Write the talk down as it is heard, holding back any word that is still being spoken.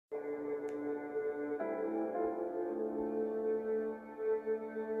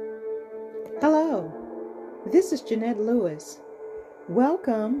Hello, this is Jeanette Lewis.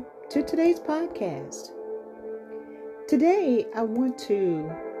 Welcome to today's podcast. Today, I want to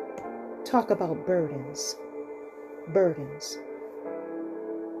talk about burdens. Burdens.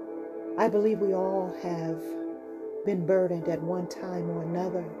 I believe we all have been burdened at one time or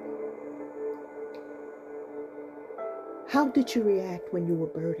another. How did you react when you were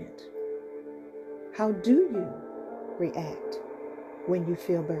burdened? How do you react when you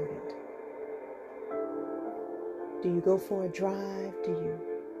feel burdened? Do you go for a drive? Do you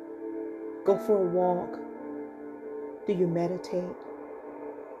go for a walk? Do you meditate?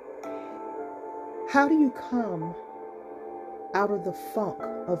 How do you come out of the funk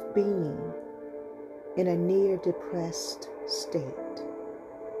of being in a near depressed state?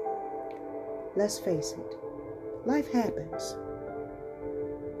 Let's face it, life happens.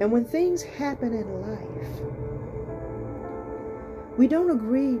 And when things happen in life, we don't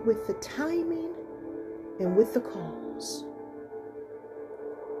agree with the timing and with the cause.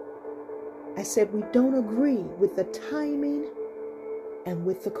 I said we don't agree with the timing and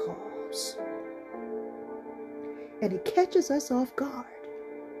with the cause. And it catches us off guard.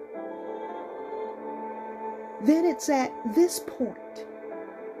 Then it's at this point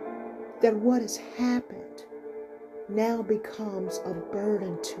that what has happened now becomes a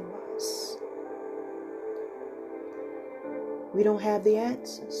burden to us. We don't have the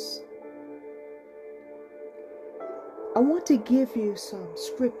answers. I want to give you some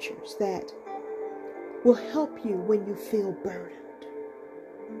scriptures that will help you when you feel burdened.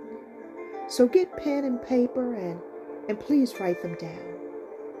 So get pen and paper and please write them down.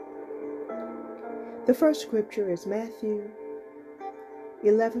 The first scripture is Matthew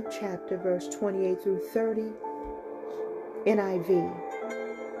 11th chapter, verse 28 through 30, NIV.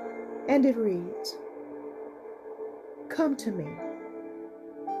 And it reads, "Come to me,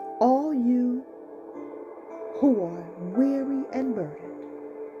 all you who are weary and burdened,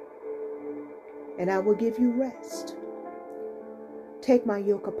 and I will give you rest. Take my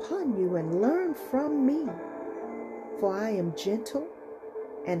yoke upon you and learn from me, for I am gentle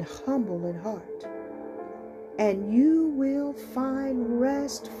and humble in heart, and you will find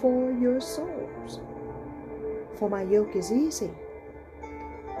rest for your souls. For my yoke is easy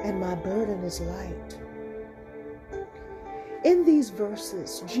and my burden is light." In these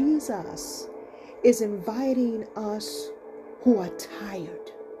verses, Jesus is inviting us who are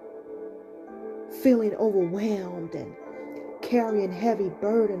tired, feeling overwhelmed and carrying heavy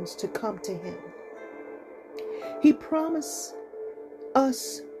burdens to come to Him. He promised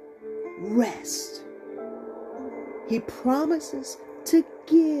us rest. He promises to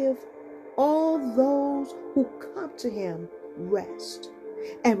give all those who come to Him rest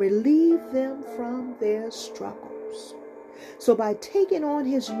and relieve them from their struggles. So by taking on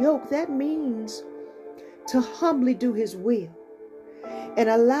His yoke, that means to humbly do His will and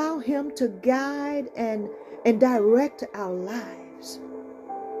allow Him to guide and direct our lives.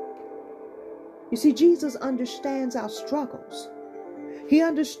 You see, Jesus understands our struggles. He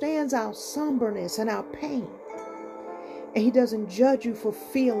understands our somberness and our pain. And He doesn't judge you for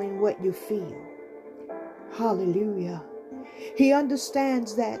feeling what you feel. Hallelujah. He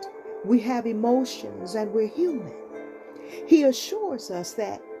understands that we have emotions and we're human. He assures us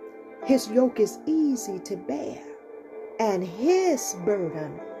that His yoke is easy to bear and His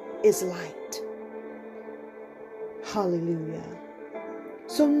burden is light. Hallelujah.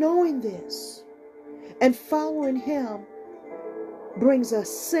 So knowing this and following Him brings a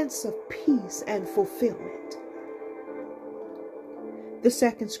sense of peace and fulfillment. The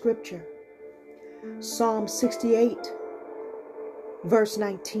second scripture, Psalm 68, verse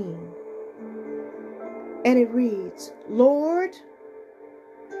 19. And it reads, "Lord,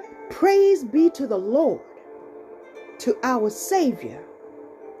 praise be to the Lord, to our Savior,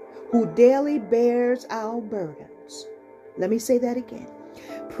 who daily bears our burdens." Let me say that again.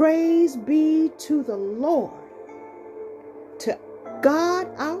 Praise be to the Lord, to God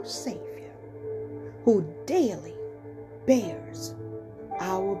our Savior, who daily bears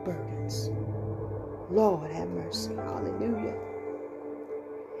our burdens. Lord have mercy. Hallelujah.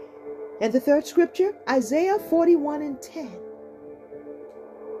 And the third scripture, Isaiah 41:10.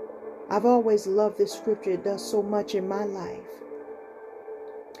 I've always loved this scripture. It does so much in my life.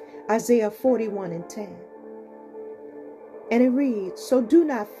 Isaiah 41:10. And it reads, "So do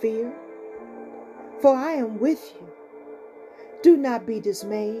not fear, for I am with you. Do not be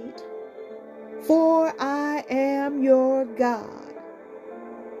dismayed, for I am your God."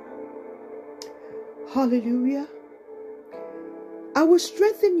 Hallelujah. I will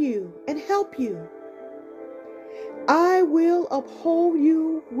strengthen you and help you. I will uphold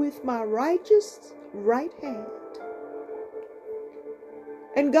you with my righteous right hand.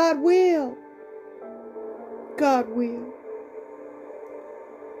 And God will. God will.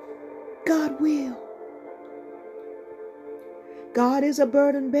 God will. God is a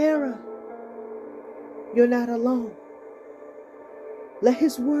burden bearer. You're not alone. Let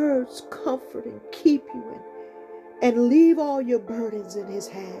his words comfort and keep you and leave all your burdens in his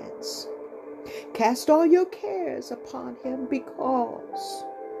hands. Cast all your cares upon him because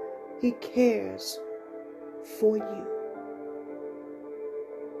he cares for you.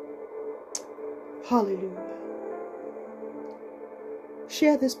 Hallelujah.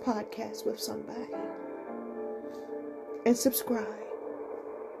 Share this podcast with somebody and subscribe.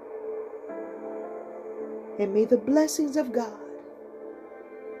 And may the blessings of God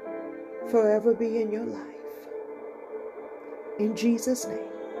forever be in your life. In Jesus'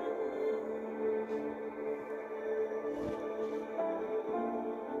 name.